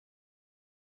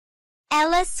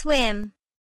Ella swim.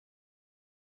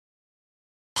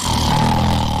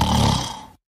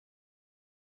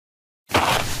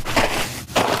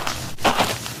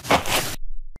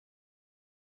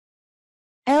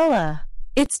 Ella,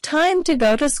 it's time to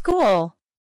go to school.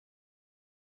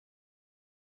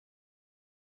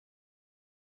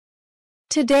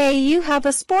 Today you have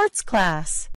a sports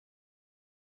class.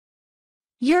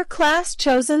 Your class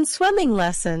chosen swimming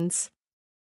lessons.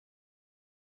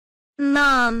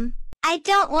 Mom, I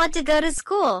don't want to go to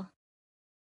school.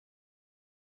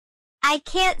 I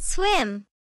can't swim.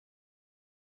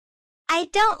 I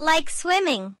don't like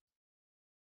swimming.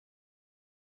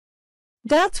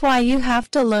 That's why you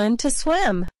have to learn to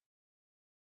swim.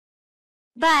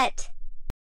 But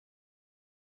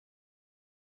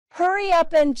hurry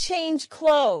up and change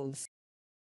clothes.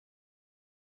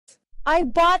 I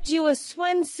bought you a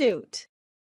swimsuit.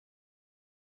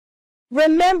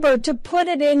 Remember to put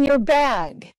it in your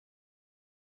bag.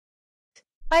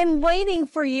 I'm waiting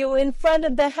for you in front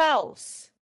of the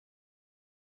house.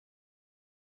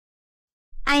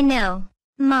 I know,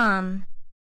 Mom.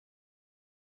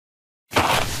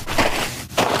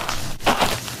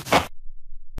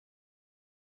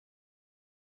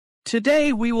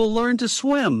 Today we will learn to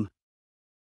swim.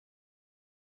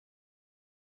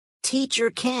 Teacher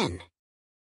Ken.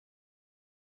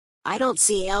 I don't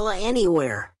see Ella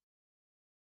anywhere.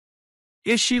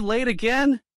 Is she late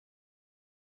again?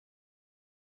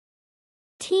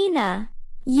 Tina,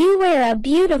 you wear a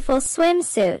beautiful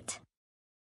swimsuit.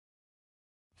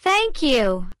 Thank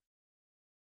you.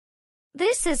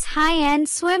 This is high-end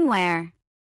swimwear.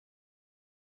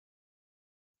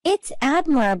 It's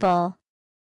admirable.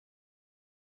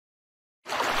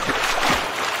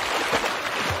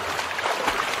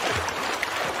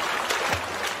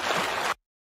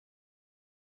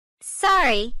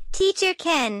 Sorry, Teacher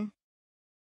Ken.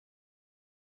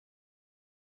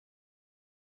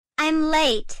 I'm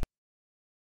late.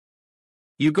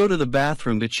 You go to the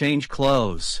bathroom to change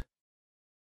clothes.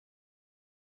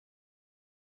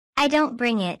 I don't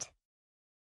bring it.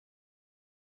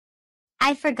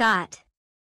 I forgot.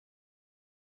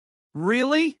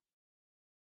 Really?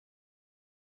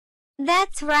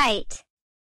 That's right.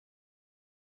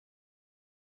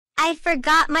 I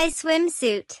forgot my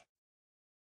swimsuit.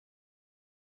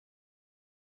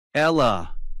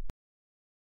 Ella.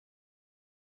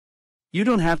 You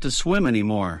don't have to swim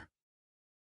anymore.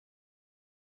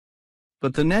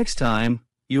 But the next time,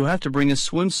 you have to bring a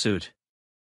swimsuit.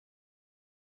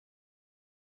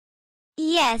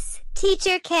 Yes,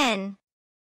 Teacher Ken.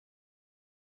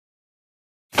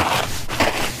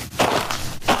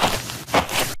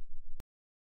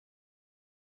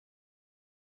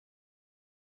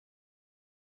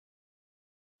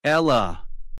 Ella.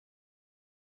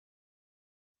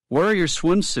 Where are your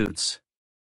swimsuits?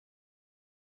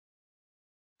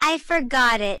 I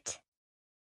forgot it.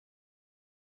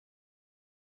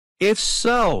 If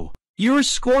so, your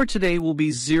score today will be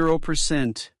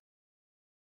 0%.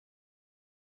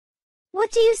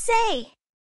 What do you say?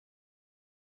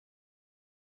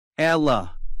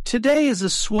 Ella, today is a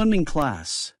swimming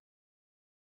class.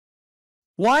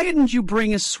 Why didn't you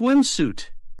bring a swimsuit?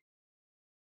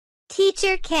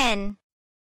 Teacher Ken.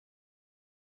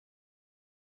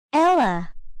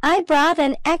 Ella, I brought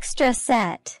an extra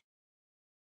set.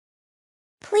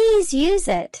 Please use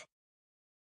it.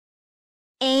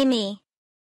 Amy.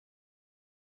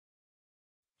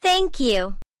 Thank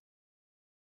you.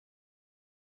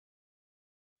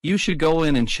 You should go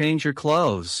in and change your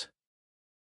clothes.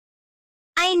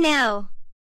 I know.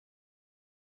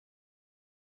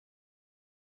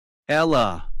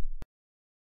 Ella.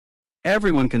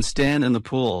 Everyone can stand in the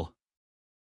pool.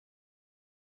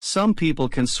 Some people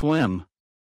can swim.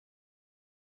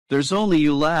 There's only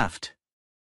you left.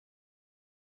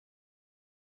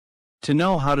 To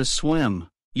know how to swim,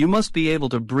 you must be able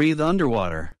to breathe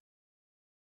underwater.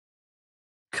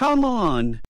 Come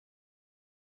on.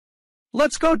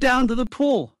 Let's go down to the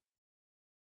pool.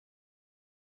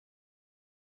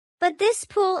 But this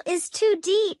pool is too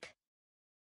deep.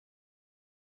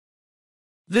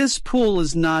 This pool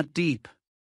is not deep.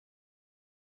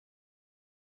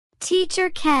 Teacher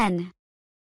Ken.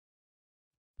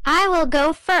 I will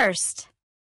go first.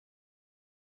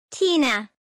 Tina.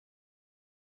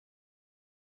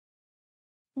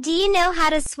 Do you know how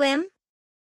to swim?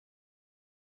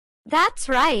 That's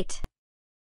right.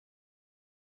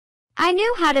 I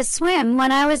knew how to swim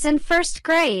when I was in first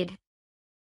grade.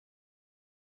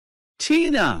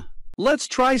 Tina, let's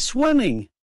try swimming.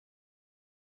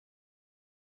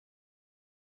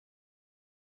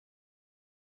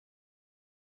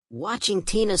 Watching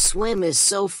Tina swim is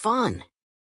so fun.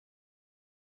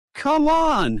 Come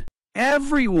on,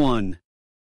 everyone.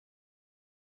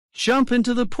 Jump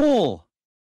into the pool.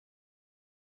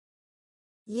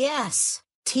 Yes,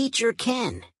 Teacher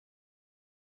Ken.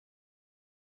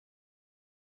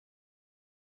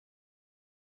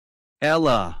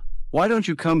 Ella, why don't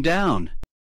you come down?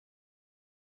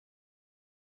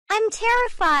 I'm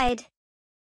terrified.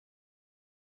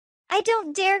 I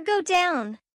don't dare go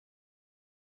down.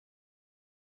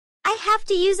 I have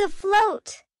to use a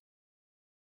float.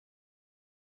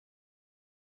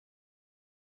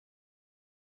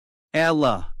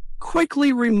 Ella,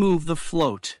 quickly remove the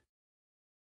float.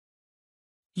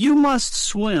 You must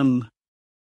swim.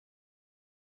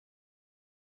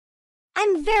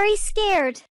 I'm very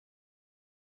scared.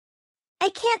 I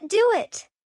can't do it.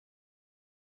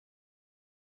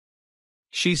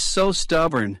 She's so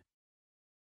stubborn.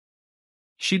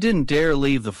 She didn't dare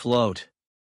leave the float.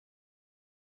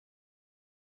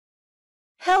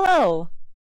 Hello.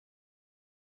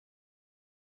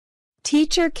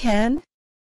 Teacher Ken?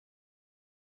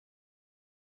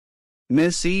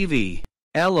 Miss Evie,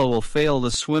 Ella will fail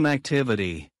the swim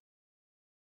activity.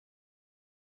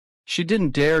 She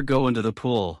didn't dare go into the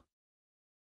pool.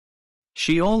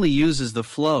 She only uses the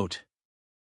float.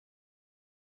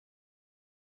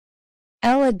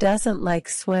 Ella doesn't like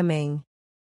swimming.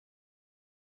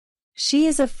 She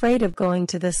is afraid of going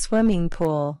to the swimming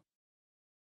pool.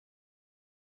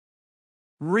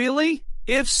 Really?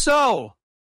 If so,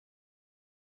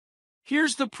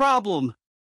 here's the problem.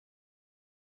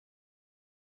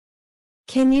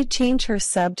 Can you change her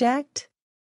subject?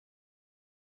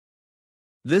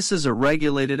 This is a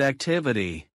regulated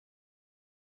activity.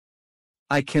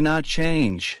 I cannot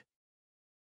change.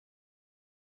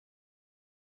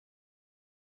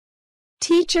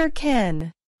 Teacher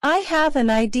Ken, I have an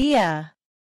idea.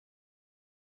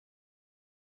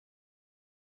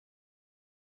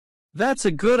 That's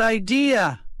a good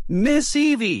idea, Miss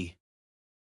Evie.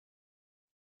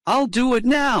 I'll do it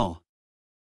now.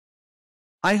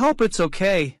 I hope it's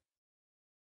okay.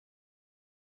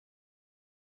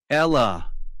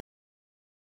 Ella,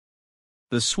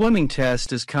 the swimming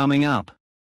test is coming up.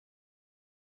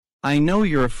 I know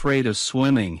you're afraid of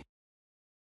swimming,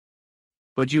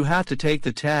 but you have to take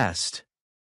the test.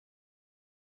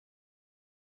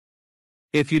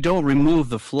 If you don't remove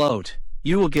the float,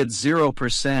 you will get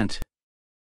 0%.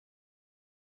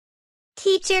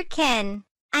 Teacher Ken,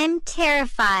 I'm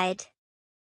terrified.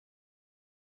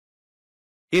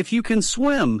 If you can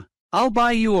swim, I'll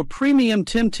buy you a premium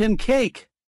Tim Tim cake.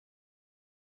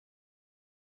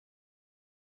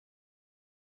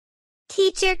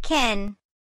 Teacher Ken.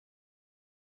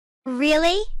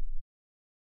 Really?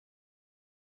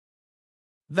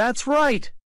 That's right.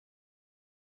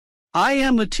 I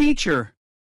am a teacher.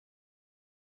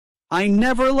 I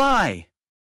never lie.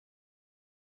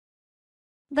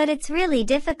 But it's really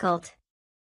difficult.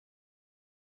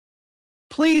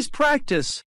 Please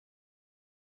practice.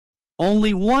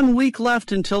 Only 1 week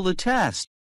left until the test.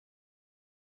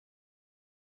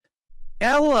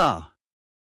 Ella,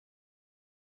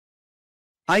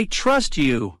 I trust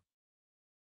you.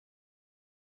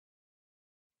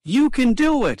 You can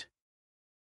do it.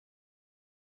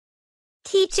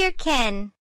 Teacher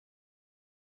Ken.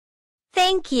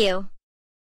 Thank you.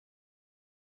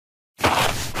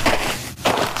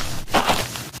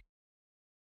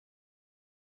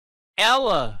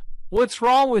 Ella, what's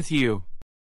wrong with you?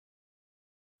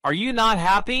 Are you not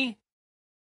happy?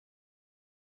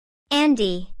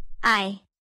 Andy,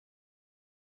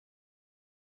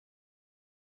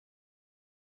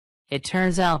 It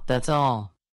turns out that's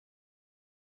all.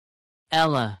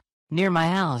 Ella, near my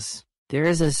house, there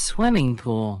is a swimming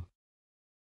pool.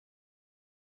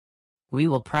 We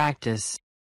will practice.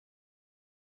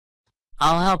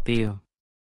 I'll help you.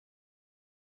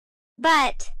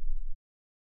 But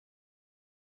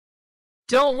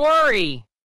Don't worry!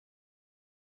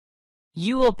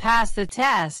 You will pass the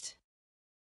test.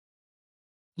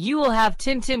 You will have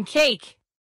Tim Tim cake.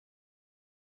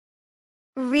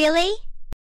 really?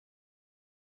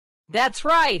 That's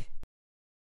right.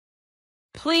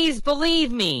 Please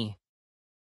believe me.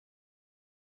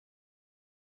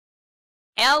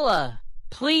 Ella,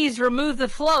 please remove the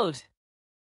float.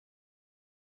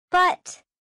 But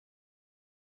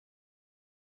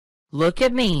Look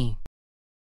at me.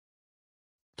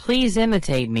 Please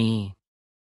imitate me.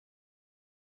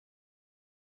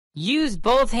 Use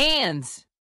both hands.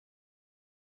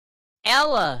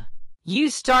 Ella, you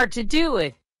start to do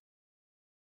it.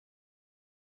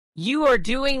 You are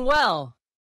doing well.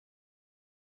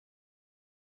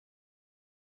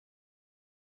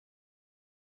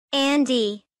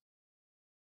 Andy.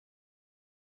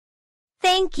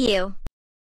 Thank you.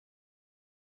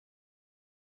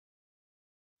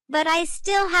 but I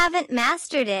still haven't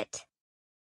mastered it.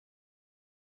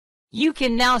 You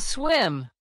can now swim.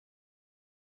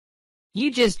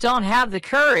 You just don't have the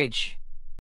courage.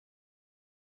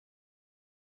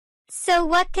 So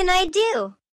what can I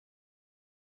do?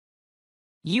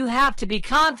 You have to be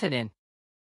confident.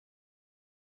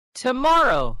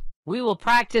 Tomorrow, we will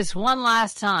practice one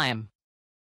last time.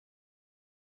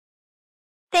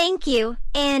 Thank you,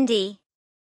 Andy.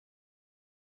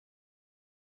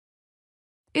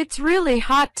 It's really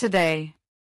hot today.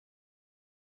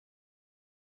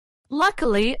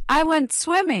 Luckily, I went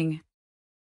swimming.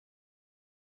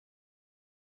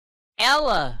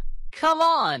 Ella, come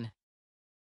on.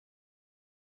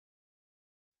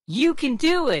 You can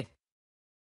do it.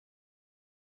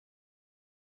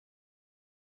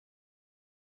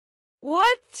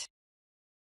 What?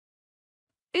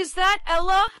 Is that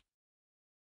Ella?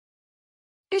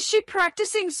 Is she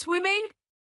practicing swimming?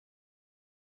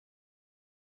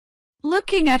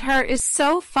 Looking at her is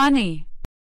so funny.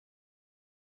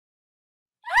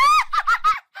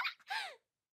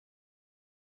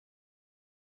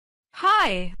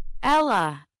 Hi,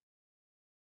 Ella.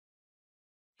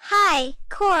 Hi,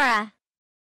 Cora.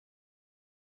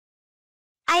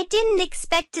 I didn't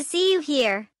expect to see you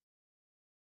here.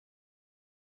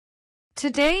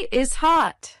 Today is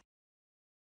hot.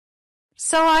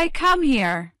 So I come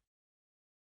here.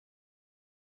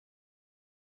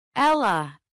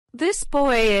 Ella, this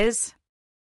boy is...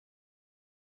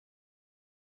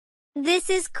 This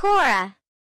is Cora.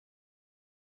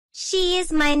 She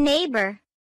is my neighbor.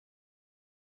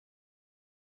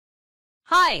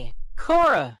 Hi,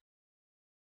 Cora.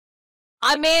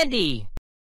 I'm Andy.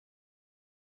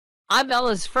 I'm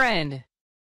Ella's friend.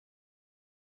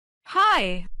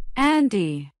 Hi,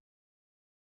 Andy.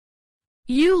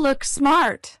 You look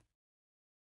smart.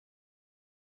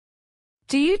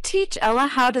 Do you teach Ella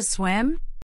how to swim?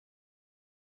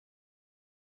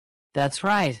 That's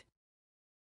right.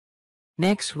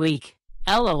 Next week,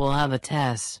 Ella will have a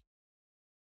test.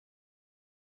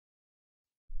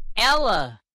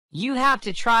 Ella, you have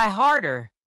to try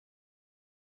harder.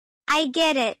 I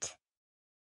get it.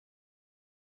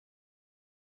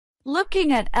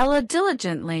 Looking at Ella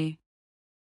diligently.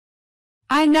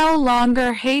 I no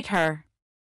longer hate her.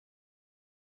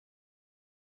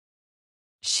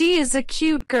 She is a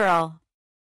cute girl.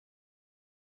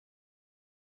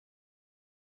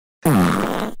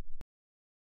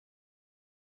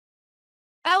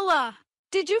 Ella,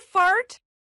 did you fart?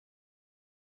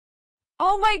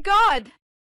 Oh my God!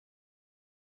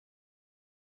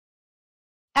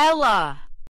 Ella,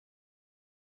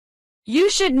 you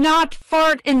should not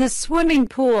fart in the swimming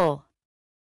pool.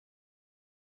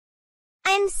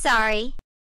 I'm sorry.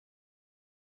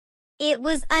 It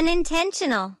was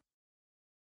unintentional.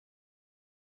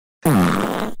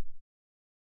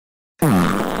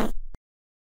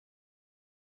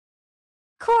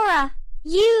 Cora,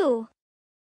 you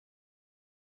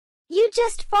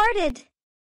just farted.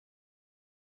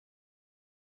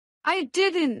 I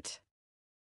didn't.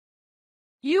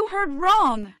 You heard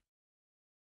wrong.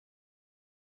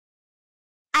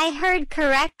 I heard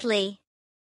correctly.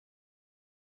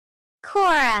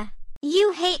 Cora,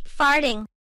 you hate farting.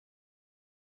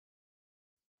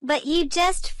 But you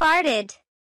just farted.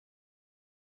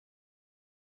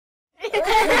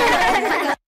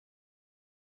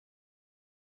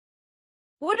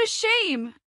 What a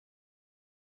shame.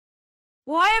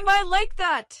 Why am I like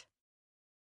that?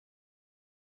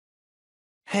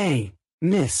 Hey,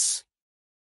 miss.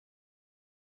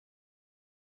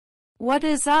 What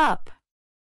is up?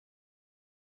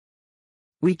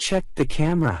 We checked the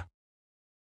camera.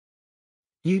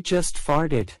 You just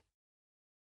farted.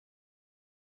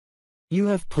 You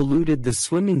have polluted the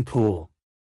swimming pool.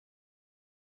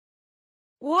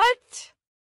 What?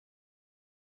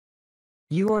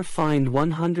 You are fined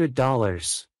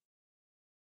 $100.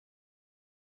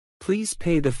 Please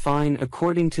pay the fine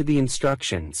according to the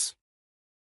instructions.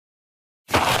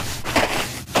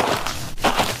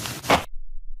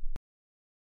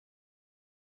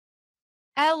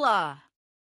 Ella.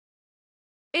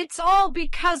 It's all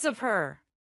because of her.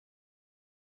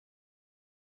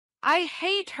 I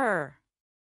hate her.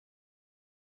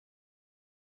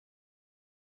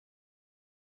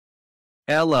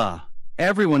 Ella,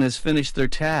 everyone has finished their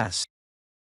task.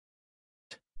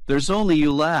 There's only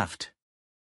you left.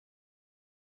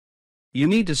 You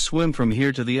need to swim from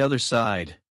here to the other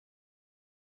side.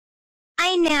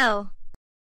 I know.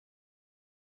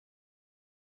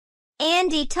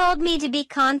 Andy told me to be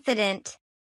confident.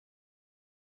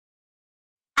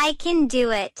 I can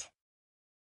do it.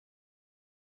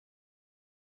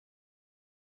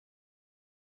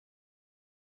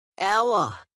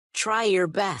 Ella, Try your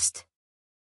best.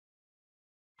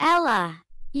 Ella,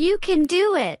 you can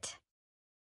do it.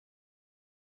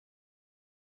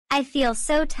 I feel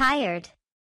so tired.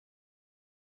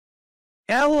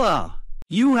 Ella,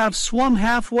 you have swum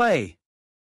halfway.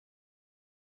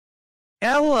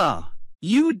 Ella,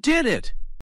 you did it.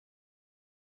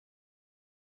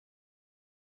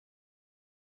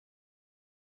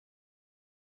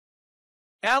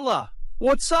 Ella,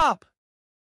 what's up?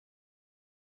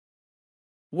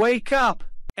 Wake up,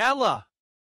 Ella.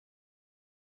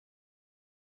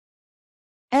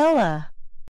 Ella,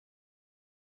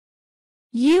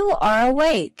 you are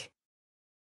awake.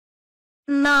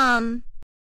 Mom.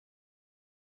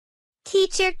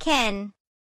 Teacher Ken.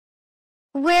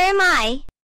 Where am I?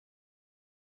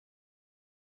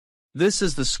 This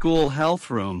is the school health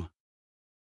room.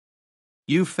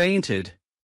 You fainted.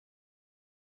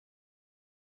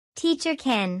 Teacher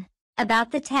Ken,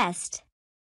 about the test.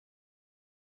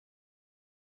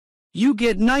 You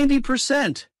get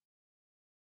 90%.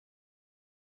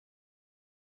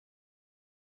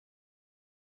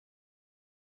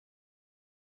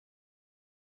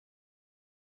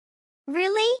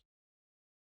 Really?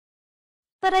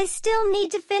 But I still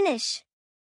need to finish.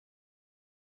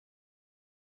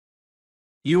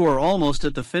 You are almost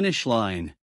at the finish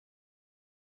line.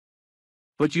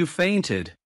 But you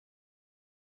fainted.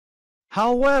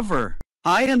 However,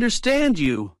 I understand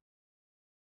you.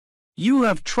 You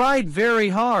have tried very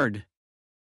hard.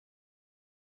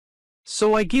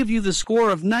 So I give you the score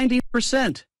of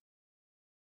 90%.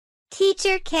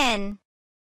 Teacher Ken.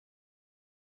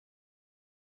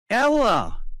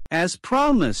 Ella, as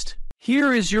promised,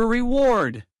 here is your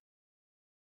reward.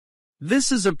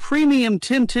 This is a premium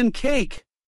Tim Tam cake.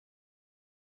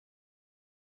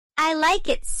 I like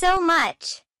it so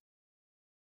much.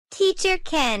 Teacher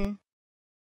Ken.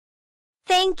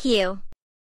 Thank you.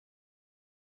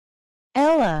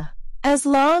 Ella, as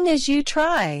long as you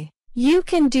try, you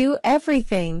can do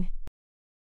everything.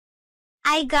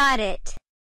 I got it.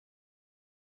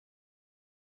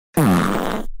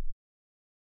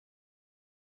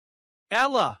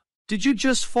 Ella, did you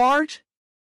just fart?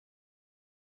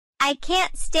 I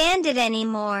can't stand it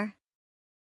anymore.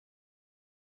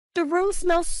 The room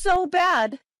smells so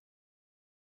bad.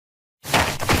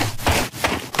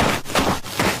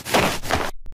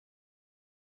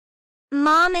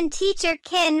 Mom and Teacher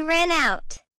Ken ran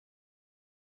out.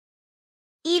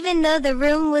 Even though the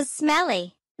room was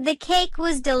smelly, the cake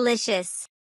was delicious.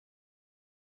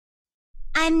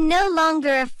 I'm no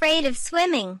longer afraid of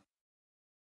swimming.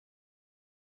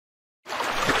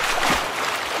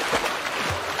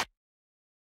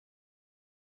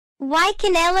 Why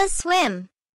can Ella swim?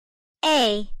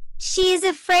 A. She is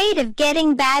afraid of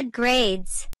getting bad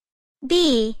grades.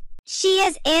 B. She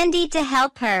has Andy to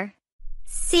help her.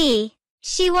 C.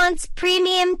 She wants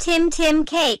premium Tim Tam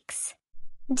cakes.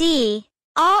 D.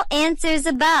 All answers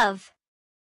above.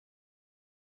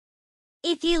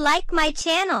 If you like my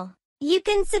channel, you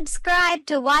can subscribe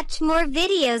to watch more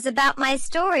videos about my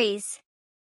stories.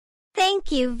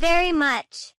 Thank you very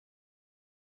much.